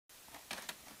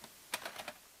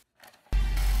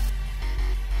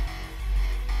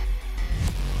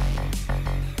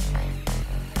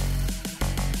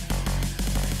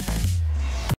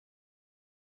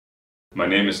My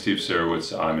name is Steve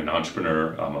Sarowitz. I'm an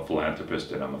entrepreneur, I'm a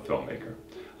philanthropist, and I'm a filmmaker.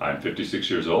 I'm 56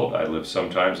 years old. I live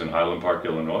sometimes in Highland Park,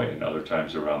 Illinois, and other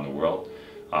times around the world.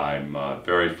 I'm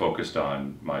very focused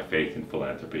on my faith in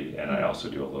philanthropy, and I also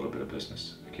do a little bit of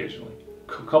business occasionally.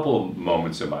 A couple of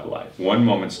moments in my life. One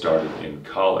moment started in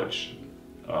college.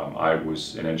 I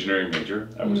was an engineering major.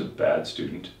 I was a bad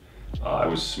student. I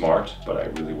was smart, but I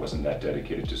really wasn't that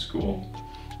dedicated to school.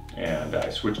 And I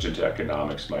switched into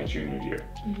economics my junior year.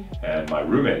 And my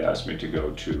roommate asked me to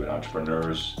go to an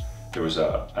entrepreneurs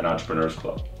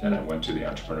club. And I went to the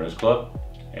entrepreneurs club,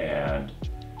 and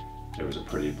there was a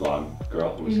pretty blonde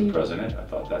girl who was the president. I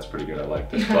thought, that's pretty good, I like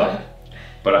this club.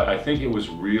 But I think it was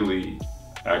really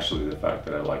actually the fact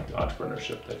that I liked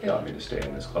entrepreneurship that got me to stay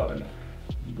in this club. And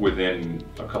within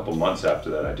a couple months after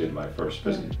that, I did my first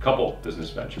couple business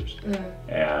ventures.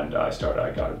 And I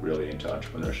got really into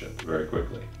entrepreneurship very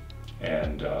quickly.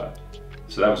 And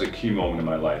so that was a key moment in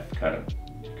my life, kind of,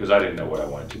 because I didn't know what I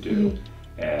wanted to do.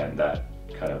 And that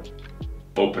kind of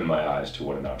opened my eyes to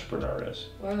what an entrepreneur is.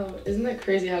 Wow, isn't that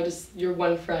crazy how just your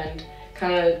one friend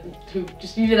who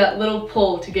just needed that little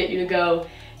pull to get you to go,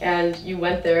 and you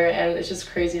went there, and it's just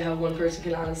crazy how one person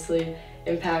can honestly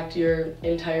impact your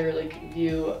entire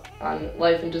view on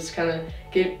life and just kind of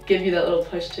give you that little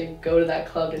push to go to that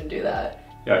club and do that.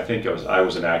 Yeah, I think I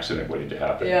was an accident waiting to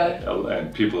happen. Yeah.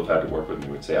 And people who've had to work with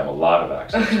me would say I'm a lot of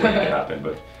accidents waiting to happen,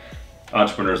 but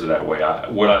entrepreneurs are that way.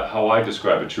 How I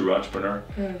describe a true entrepreneur,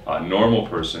 a normal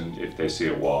person, if they see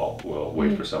a wall, will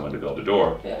wait for someone to build a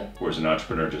door, whereas an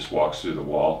entrepreneur just walks through the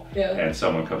wall and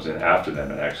someone comes in after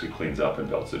them and actually cleans up and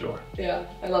builds the door. Yeah,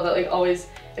 I love that. Always,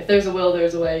 if there's a will,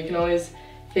 there's a way. You can always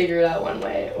figure it out one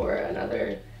way or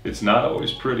another. It's not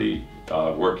always pretty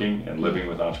working and living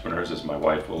with entrepreneurs, as my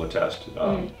wife will attest,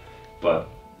 but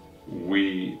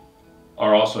we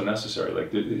are also necessary.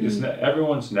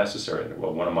 Everyone's necessary in the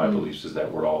world. One of my beliefs is that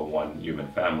we're all one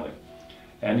human family,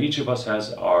 and each of us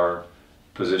has our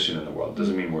position in the world.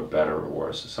 Doesn't mean we're better or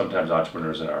worse. Sometimes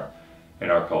entrepreneurs in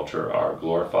our culture are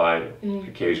glorified,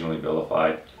 occasionally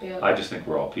vilified. I just think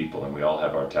we're all people, and we all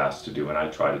have our tasks to do, and I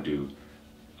try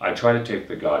to take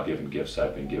the God-given gifts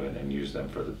I've been given and use them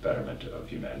for the betterment of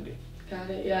humanity. Got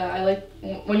it. Yeah, I like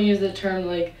when you use the term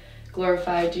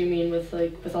glorified. Do you mean with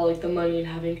all the money and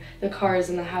having the cars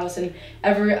and the house, and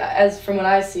as from what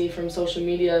I see from social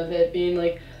media of it being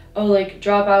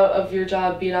drop out of your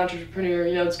job, be an entrepreneur,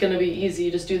 it's gonna be easy,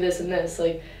 just do this and this.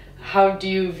 How do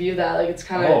you view that? It's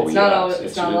not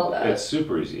all that. It's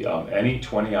super easy. Any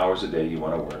 20 hours a day you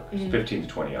want to work, 15 to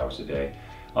 20 hours a day.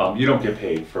 You don't get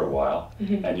paid for a while,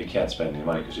 and you can't spend any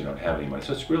money because you don't have any money.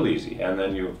 So it's really easy. And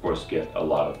then you, of course, get a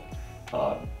lot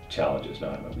of challenges. Now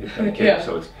I'm a kid,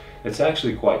 so it's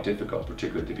actually quite difficult,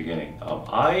 particularly at the beginning.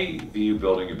 I view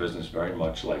building a business very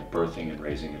much like birthing and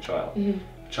raising a child.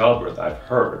 Childbirth, I've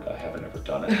heard, I haven't ever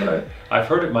done it, but I've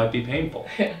heard it might be painful.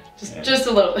 Just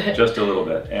a little bit. Just a little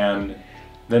bit. And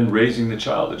then raising the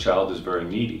child is very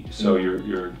needy. So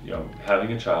you're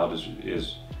having a child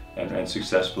is and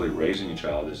successfully raising a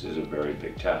child is a very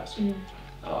big task.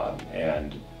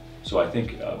 And so I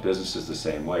think business is the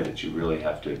same way, that you really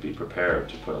have to be prepared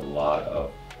to put a lot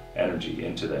of energy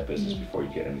into that business before you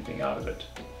get anything out of it.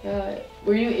 Yeah.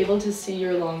 Were you able to see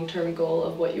your long-term goal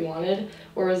of what you wanted,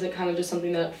 or was it kind of just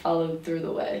something that followed through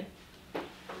the way?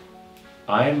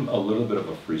 I'm a little bit of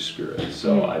a free spirit,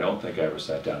 so I don't think I ever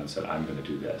sat down and said, I'm going to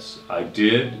do this. I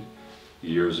did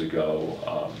years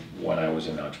ago when I was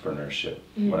in entrepreneurship,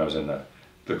 when I was in the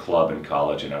club in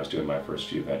college and I was doing my first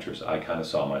few ventures. I kind of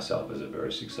saw myself as a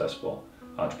very successful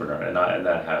entrepreneur, and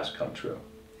that has come true.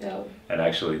 Yeah. And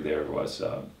actually there was,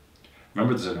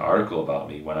 remember there's an article about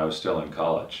me when I was still in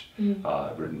college,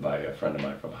 written by a friend of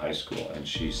mine from high school, and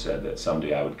she said that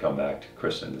someday I would come back to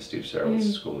christen the Steve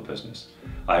Sarowitz School of Business.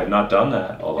 I have not done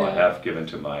that, although I have given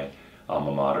to my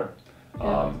alma mater.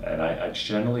 And I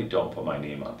generally don't put my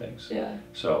name on things.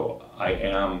 So I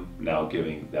am now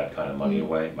giving that kind of money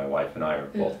away. My wife and I are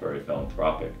both very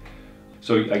philanthropic.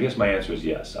 So I guess my answer is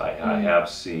yes. I have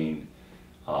seen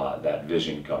that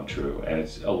vision come true, and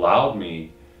it's allowed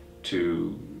me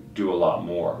to do a lot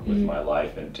more with my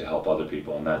life and to help other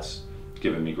people, and that's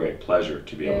given me great pleasure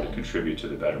to be able to contribute to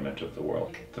the betterment of the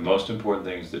world. The most important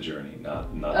thing is the journey,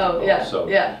 not the goal. So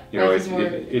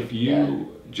if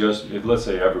you if let's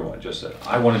say everyone just said,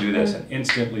 I want to do this, and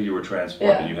instantly you were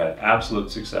transformed and you had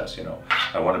absolute success.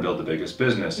 I want to build the biggest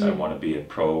business. I want to be a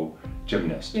pro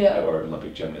gymnast or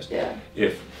Olympic gymnast.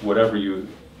 If whatever you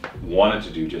wanted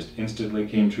to do just instantly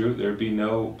came true, there'd be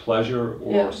no pleasure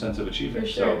or sense of achievement.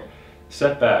 So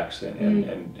setbacks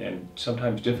and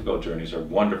sometimes difficult journeys are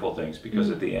wonderful things, because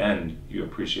at the end you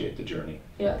appreciate the journey.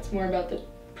 Yeah, it's more about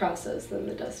process than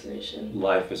the destination.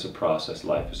 Life is a process,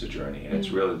 life is a journey, and it's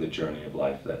really the journey of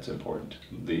life that's important.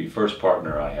 The first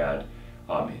partner I had,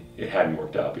 it hadn't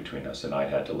worked out between us, and I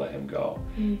had to let him go.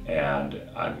 And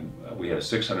we had a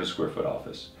 600 square foot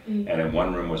office, and in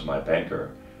one room was my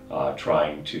banker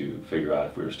trying to figure out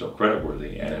if we were still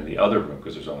creditworthy, and in the other room,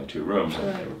 because there's only 2 rooms,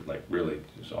 and they were like really,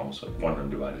 it was almost like one room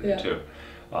divided in 2.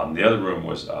 The other room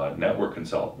was a network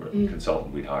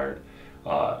consultant we'd hired,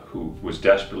 who was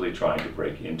desperately trying to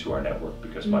break into our network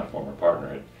because my former partner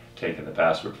had taken the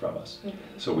password from us.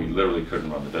 So we literally couldn't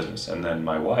run the business. And then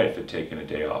my wife had taken a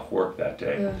day off work that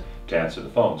day to answer the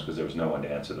phones because there was no one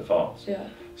to answer the phones.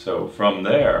 So from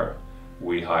there,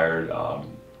 we hired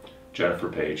Jennifer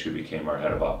Page, who became our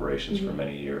head of operations for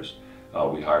many years.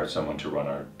 We hired someone to run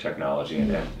our technology,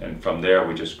 and from there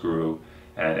we just grew,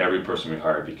 and every person we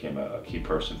hired became a key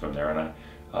person from there. And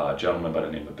a gentleman by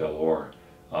the name of Bill Orr,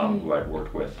 who I'd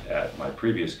worked with at my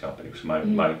previous company. So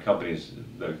my company's,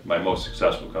 my most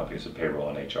successful company is a payroll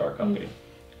and HR company.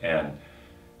 And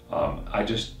I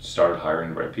just started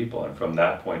hiring the right people, and from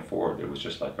that point forward, it was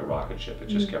just like a rocket ship. It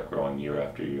just kept growing year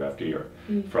after year after year,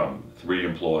 from 3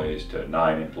 employees to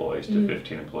 9 employees to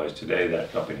 15 employees. Today,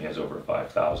 that company has over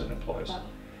 5,000 employees. Wow.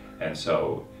 And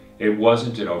so it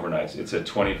wasn't an overnight, it's a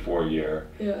 24-year,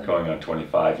 going on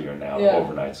 25-year now,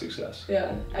 overnight success.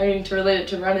 Yeah, I mean, to relate it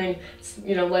to running,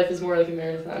 you know, life is more like a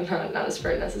marathon, not a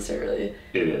sprint necessarily.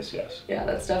 It is, yes. Yeah,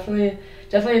 that's definitely,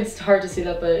 it's hard to see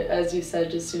that, but as you said,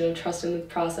 just, you know, trusting the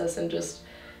process and just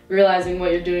realizing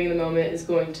what you're doing in the moment is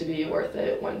going to be worth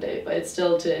it one day, but it's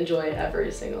still to enjoy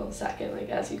every single second, like,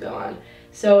 as you go on.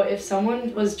 So if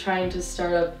someone was trying to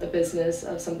start up a business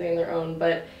of something on their own,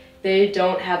 but they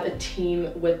don't have a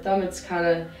team with them, it's kind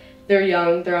of, they're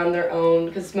young, they're on their own,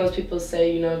 because most people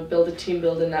say, you know, build a team,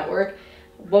 build a network.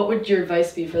 What would your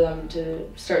advice be for them to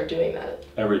start doing that?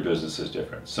 Every business is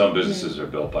different. Some businesses are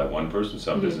built by one person,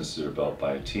 some businesses are built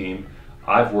by a team.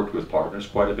 I've worked with partners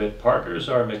quite a bit. Partners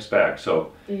are a mixed bag.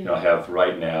 So you know, I have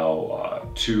right now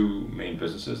 2 main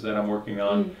businesses that I'm working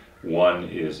on. One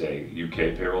is a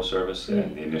UK payroll service,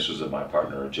 and the initials of my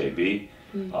partner are JB.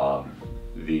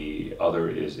 The other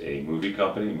is a movie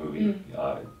company.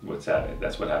 What's that?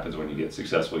 That's what happens when you get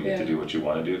successful. You get to do what you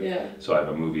want to do. So I have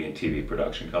a movie and TV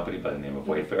production company by the name of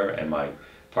Wayfair, and my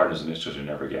partner's initials are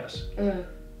Never Guess.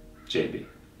 JB.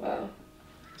 Wow.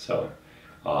 So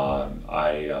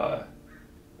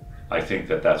I think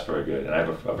that that's very good, and I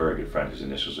have a very good friend whose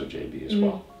initials are JB as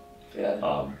well.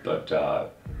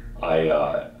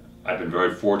 I've been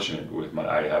very fortunate with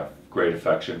I have great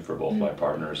affection for both my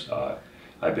partners.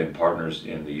 I've been partners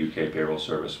in the UK payroll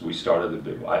service. We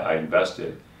started I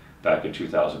invested back in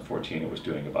 2014. It was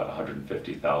doing about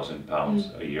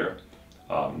 £150,000 a year.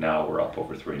 Now we're up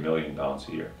over £3 million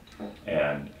a year,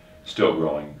 and still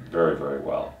growing very, very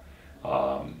well.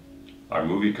 Our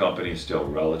movie company is still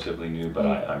relatively new, but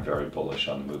I'm very bullish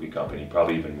on the movie company,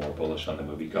 probably even more bullish on the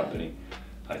movie company.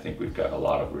 I think we've got a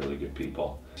lot of really good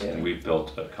people, and we've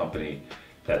built a company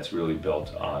that's really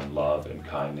built on love and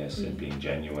kindness and being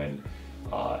genuine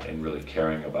and really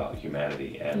caring about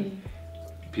humanity. And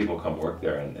people come work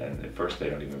there, and at first they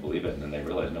don't even believe it, and then they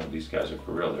realize, no, these guys are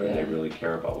for real. They really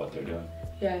care about what they're doing.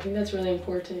 Yeah, I think that's really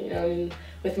important. You know, I mean,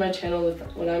 with my channel, with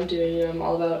what I'm doing, you know, I'm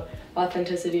all about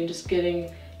authenticity and just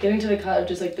getting to the cut of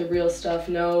just like the real stuff,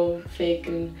 no fake,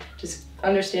 and just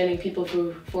understanding people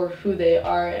for who they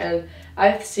are. And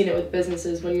I've seen it with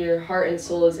businesses when your heart and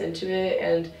soul is into it,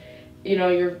 and you know,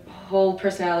 your whole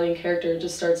personality and character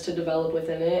just starts to develop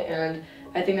within it. And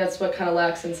I think that's what kind of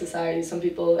lacks in society. Some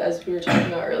people, as we were talking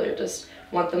about earlier, just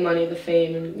want the money, the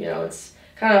fame, and you know, it's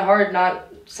kind of hard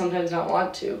sometimes not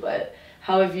want to, but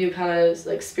how have you kind of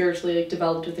like spiritually like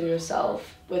developed within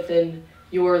yourself, within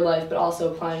your life, but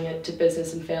also applying it to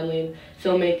business and family and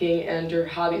filmmaking and your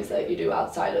hobbies that you do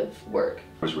outside of work?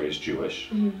 I was raised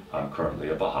Jewish. I'm currently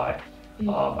a Baha'i.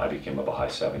 I became a Baha'i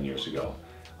 7 years ago.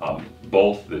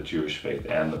 Both the Jewish faith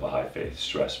and the Baha'i faith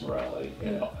stress morality.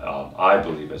 I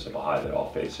believe as a Baha'i that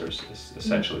all faiths are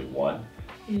essentially one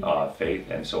faith,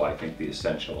 and so I think the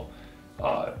essential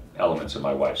elements of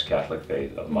my wife's Catholic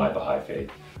faith, of my Baha'i faith,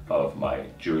 of my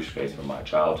Jewish faith from my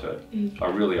childhood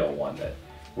are really all one. That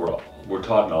we're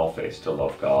taught in all faiths to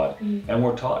love God, and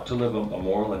we're taught to live a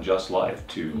moral and just life,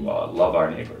 to love our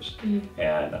neighbors.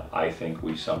 And I think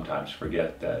we sometimes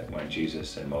forget that when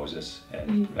Jesus and Moses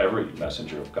and every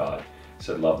messenger of God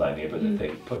said love thy neighbor, that they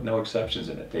put no exceptions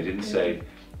in it. They didn't say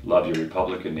love your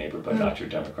Republican neighbor but not your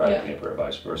Democratic neighbor, or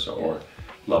vice versa, or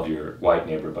love your white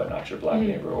neighbor but not your black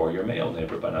neighbor, or your male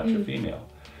neighbor but not your female.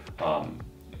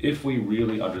 If we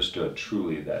really understood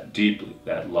truly that deeply,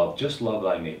 that love, just love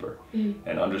thy neighbor,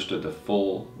 and understood the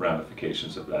full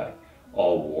ramifications of that,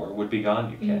 all war would be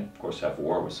gone. You can't, of course, have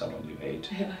war with someone you hate.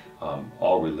 Yeah.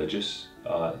 All religious,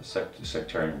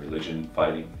 sectarian religious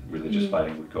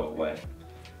fighting would go away.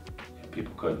 And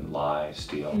people couldn't lie,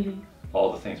 steal,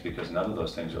 all the things, because none of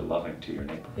those things are loving to your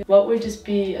neighbor. What would just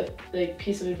be a like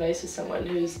piece of advice to someone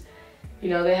who's, you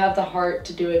know, they have the heart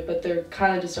to do it, but they're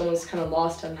kind of just almost kind of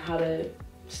lost on how to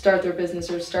start their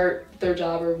business or start their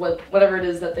job or whatever it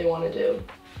is that they want to do?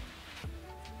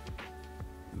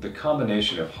 The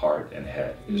combination of heart and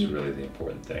head is really the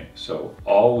important thing. So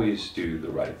always do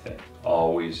the right thing.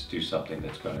 Always do something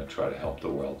that's going to try to help the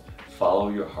world. Follow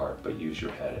your heart, but use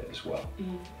your head as well.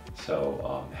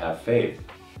 So have faith,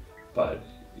 but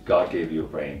God gave you a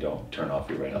brain, don't turn off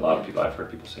your brain. A lot of people, I've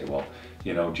heard people say, well,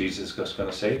 you know, Jesus is just going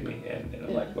to save me. And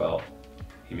I'm like, well,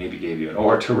 he maybe gave you an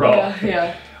oar to row.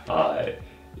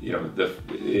 You know,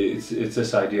 it's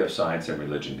this idea of science and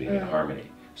religion being in harmony.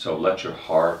 So let your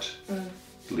heart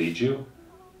lead you,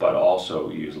 but also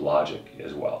use logic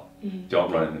as well.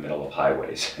 Don't run in the middle of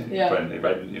highways.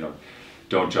 You know,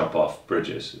 don't jump off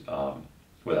bridges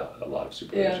without a lot of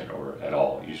supervision or at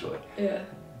all usually.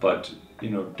 But you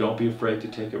know, don't be afraid to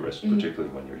take a risk, particularly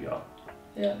when you're young.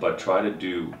 But try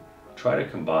to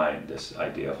combine this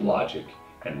idea of logic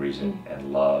and reason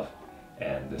and love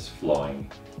and this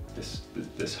flowing,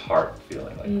 this heart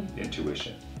feeling, like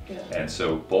intuition. And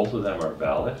so both of them are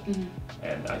valid,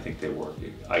 and I think they work.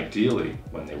 Ideally,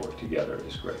 when they work together,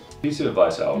 is great. Piece of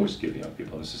advice I always give young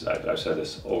people, and this is, I've said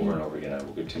this over and over again, I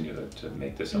will continue to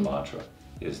make this a mantra,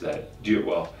 is that do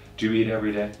you eat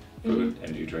every day food,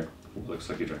 and do you drink? Looks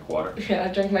like you drink water. Yeah,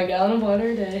 I drink my gallon of water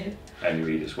a day. And you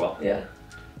eat as well. Yeah.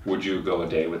 Would you go a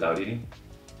day without eating?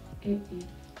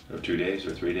 Or 2 days,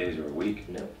 or 3 days, or a week?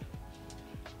 No.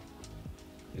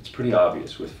 It's pretty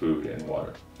obvious with food and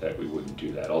water that we wouldn't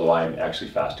do that. Although I'm actually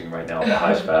fasting right now. The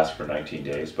highest fast for 19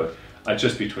 days, but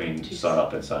just between sun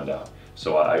up and sundown.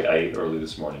 So I ate early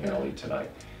this morning and I'll eat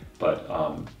tonight. But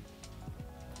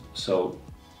so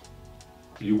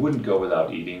you wouldn't go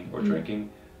without eating or drinking,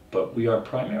 but we are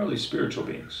primarily spiritual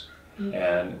beings.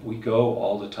 And we go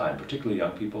all the time, particularly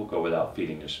young people, go without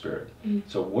feeding their spirit.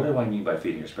 So what do I mean by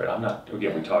feeding your spirit? I'm not,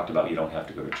 again, we talked about you don't have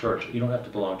to go to church. You don't have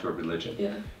to belong to a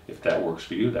religion. If that works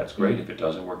for you, that's great. If it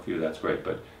doesn't work for you, that's great.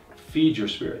 But feed your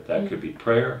spirit. That could be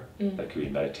prayer, that could be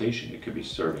meditation, it could be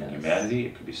serving humanity,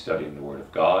 it could be studying the Word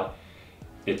of God.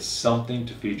 It's something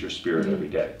to feed your spirit every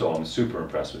day. So I'm super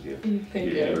impressed with you.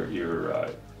 Thank you.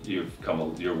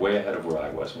 You're way ahead of where I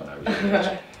was when I was your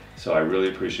age. So I really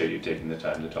appreciate you taking the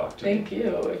time to talk to me. Thank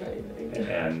you.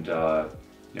 And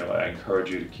you know, I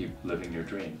encourage you to keep living your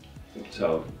dream.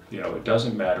 So you know, it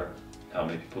doesn't matter how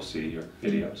many people see your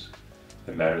videos.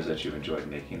 It matters that you enjoyed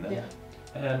making them.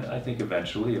 And I think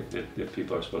eventually, if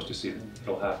people are supposed to see them,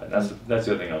 it'll happen. That's the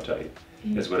other thing I'll tell you,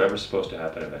 is whatever's supposed to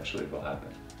happen eventually will happen.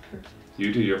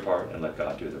 You do your part and let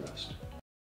God do the rest.